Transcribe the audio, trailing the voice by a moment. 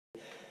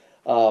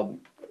Um,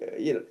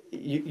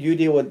 you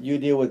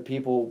deal with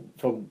people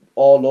from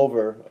all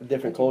over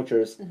different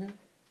cultures,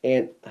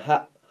 and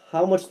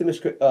how much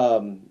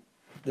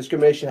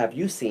discrimination have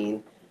you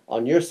seen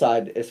on your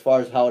side as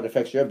far as how it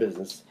affects your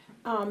business?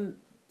 Um,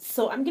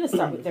 so I'm going to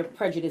start with their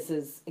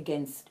prejudices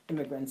against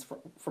immigrants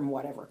from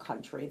whatever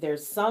country.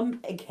 There's some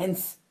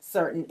against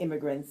certain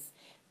immigrants,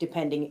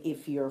 depending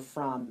if you're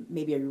from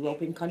maybe a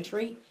European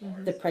country.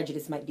 The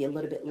prejudice might be a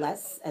little bit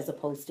less as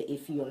opposed to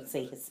if you're,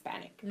 say,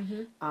 Hispanic.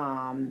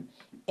 Um,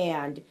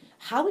 and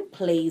how it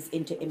plays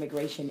into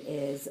immigration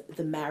is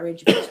the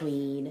marriage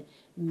between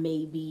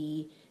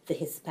maybe the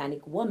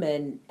Hispanic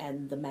woman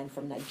and the man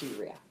from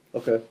Nigeria.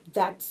 Okay.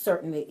 That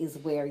certainly is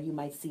where you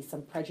might see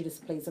some prejudice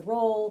plays a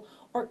role,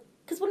 or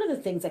because one of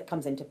the things that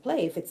comes into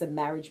play if it's a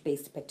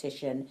marriage-based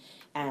petition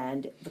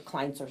and the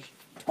clients are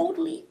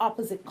totally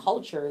opposite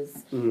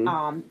cultures,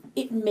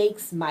 it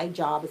makes my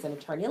job as an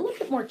attorney a little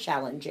bit more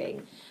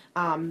challenging.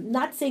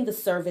 Not saying the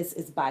service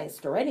is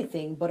biased or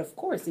anything, but of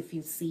course, if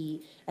you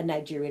see a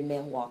Nigerian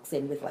male walks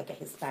in with like a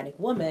Hispanic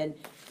woman,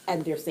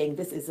 and they're saying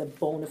this is a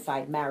bona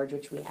fide marriage,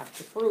 which we have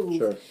to prove,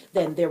 Sure.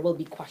 then there will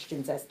be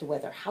questions as to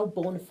whether how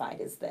bona fide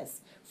is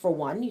this. For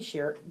one, you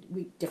share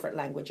different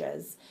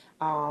languages,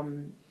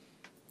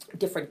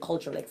 different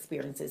cultural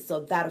experiences, so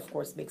that of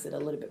course makes it a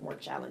little bit more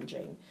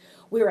challenging.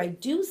 Where I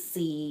do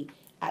see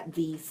at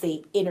the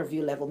say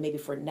interview level, maybe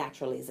for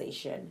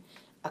naturalization,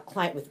 a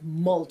client with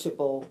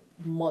multiple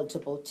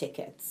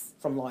tickets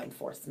from law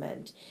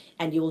enforcement,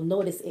 and you will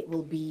notice it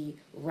will be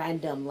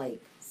random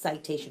like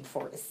citation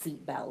for a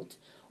seatbelt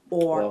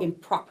or Wow.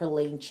 improper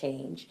lane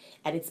change,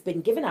 and it's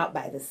been given out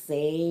by the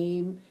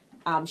same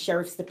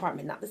sheriff's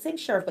department, not the same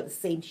sheriff, but the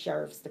same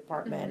sheriff's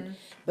department.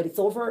 But it's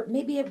over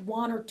maybe a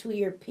 1 or 2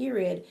 year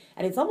period,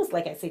 and it's almost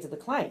like I say to the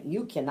client,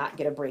 "You cannot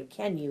get a break,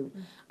 can you?"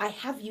 I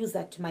have used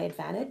that to my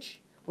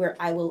advantage, where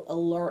I will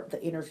alert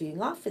the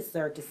interviewing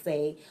officer to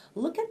say,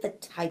 "Look at the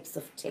types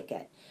of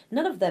ticket.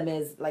 None of them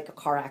is like a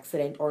car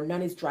accident, or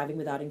none is driving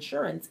without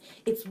insurance.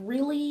 It's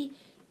really."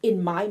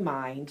 In my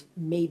mind,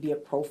 maybe a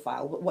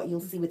profile. But what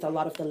you'll see with a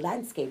lot of the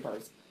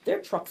landscapers,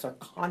 their trucks are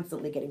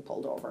constantly getting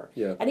pulled over.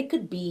 Yeah. And it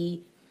could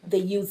be they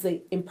use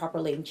the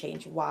improper lane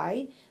change.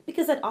 Why?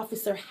 Because that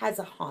officer has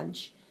a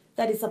hunch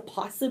that is a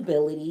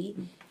possibility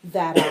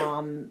that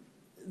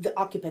the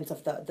occupants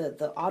of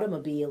the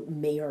automobile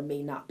may or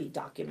may not be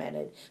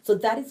documented. So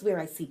that is where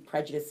I see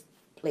prejudice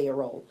play a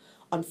role.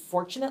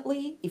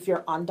 Unfortunately, if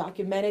you're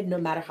undocumented, no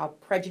matter how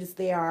prejudiced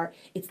they are,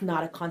 it's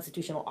not a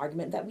constitutional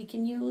argument that we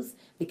can use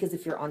because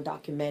if you're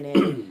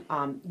undocumented,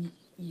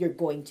 you're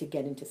going to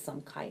get into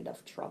some kind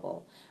of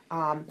trouble.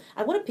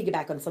 I want to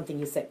piggyback on something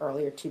you said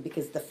earlier too,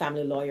 because the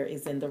family lawyer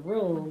is in the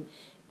room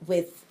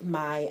with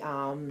my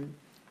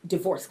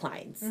divorce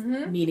clients,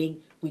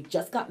 meaning we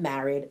just got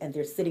married and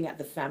they're sitting at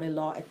the family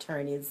law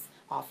attorney's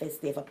office.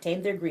 They've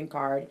obtained their green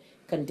card,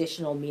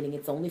 conditional, meaning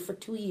it's only for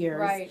 2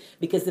 years, Right.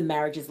 because the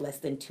marriage is less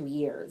than 2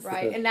 years.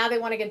 Right, and now they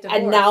want to get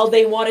divorced. And now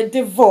they want a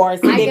divorce,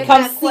 and I they get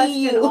come that see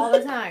question you. all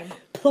the time.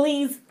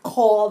 Please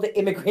call the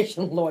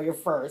immigration lawyer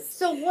first.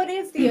 So, what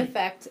is the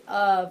effect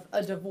of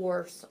a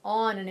divorce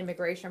on an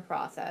immigration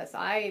process?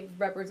 I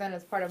represent,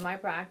 as part of my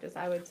practice,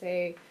 I would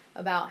say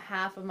about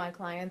half of my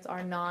clients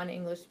are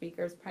non-English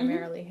speakers,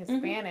 primarily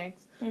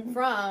Hispanics,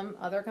 from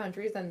other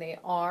countries, and they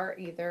are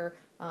either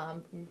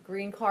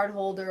green card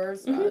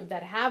holders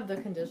that have the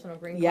conditional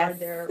green Yes.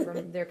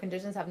 card. Their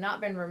conditions have not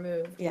been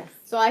removed. Yes.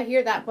 So I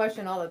hear that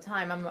question all the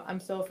time. I'm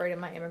so afraid of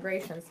my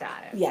immigration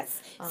status.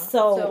 Yes.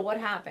 So what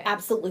happens?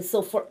 Absolutely.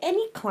 So for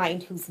any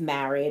client who's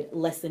married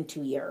less than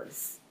 2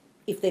 years,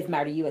 if they've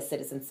married a U.S.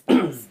 citizen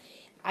spouse,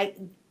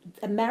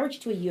 a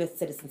marriage to a U.S.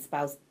 citizen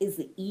spouse is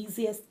the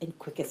easiest and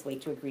quickest way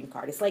to a green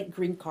card. It's like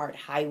green card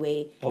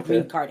highway, Okay.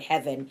 green card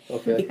heaven.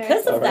 Okay.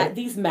 Because of All that, right.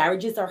 these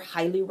marriages are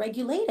highly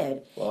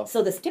regulated. Wow.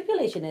 So the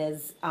stipulation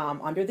is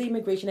under the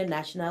Immigration and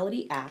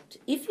Nationality Act,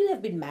 if you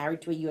have been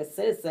married to a U.S.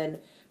 citizen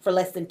for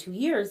less than 2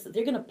 years,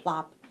 they're going to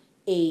plop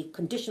a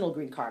conditional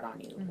green card on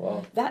you.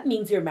 Wow. That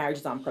means your marriage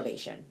is on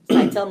probation. So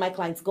I tell my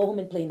clients, go home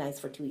and play nice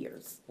for 2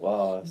 years.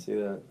 Wow. I see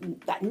that.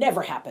 That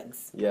never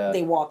happens. Yeah.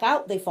 They walk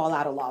out, they fall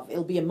out of love.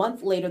 It'll be a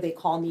month later, they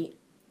call me,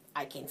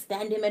 I can't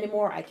stand him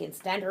anymore, I can't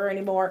stand her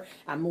anymore,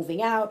 I'm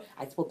moving out,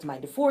 I spoke to my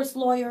divorce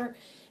lawyer.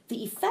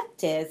 The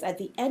effect is, at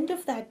the end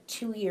of that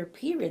 2 year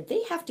period,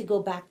 they have to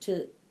go back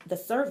to the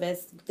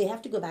service, they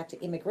have to go back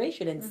to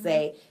immigration and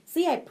say,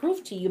 see, I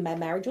proved to you my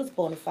marriage was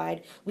bona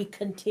fide, we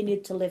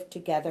continued to live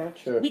together,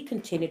 Sure. we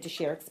continued to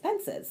share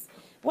expenses.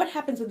 What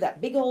happens with that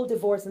big old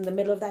divorce in the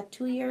middle of that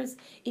 2 years?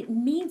 It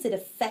means it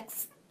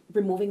affects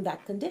removing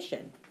that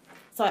condition.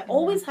 So I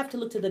always have to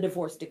look to the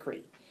divorce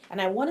decree. And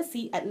I want to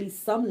see at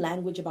least some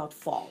language about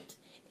fault.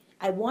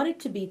 I want it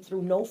to be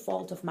through no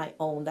fault of my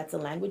own. That's a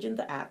language in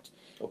the act.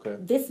 Okay.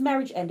 This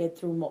marriage ended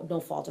through no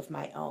fault of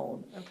my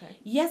own. Okay.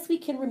 Yes, we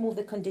can remove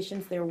the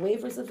conditions. There are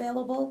waivers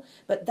available,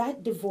 but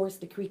that divorce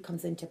decree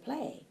comes into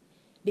play.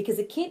 Because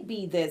it can't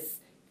be this,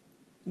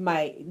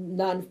 my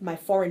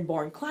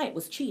foreign-born client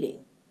was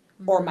cheating.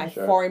 Or my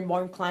Sure.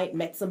 foreign-born client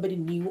met somebody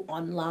new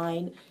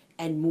online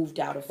and moved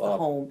out of the Wow.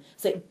 home.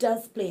 So it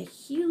does play a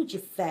huge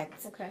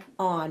effect Okay.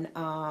 on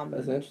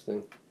That's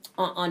interesting.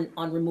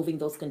 on removing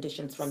those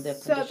conditions from their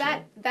So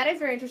condition. that is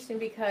very interesting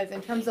because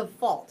in terms of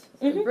fault,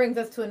 it brings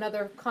us to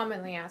another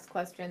commonly asked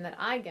question that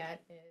I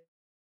get is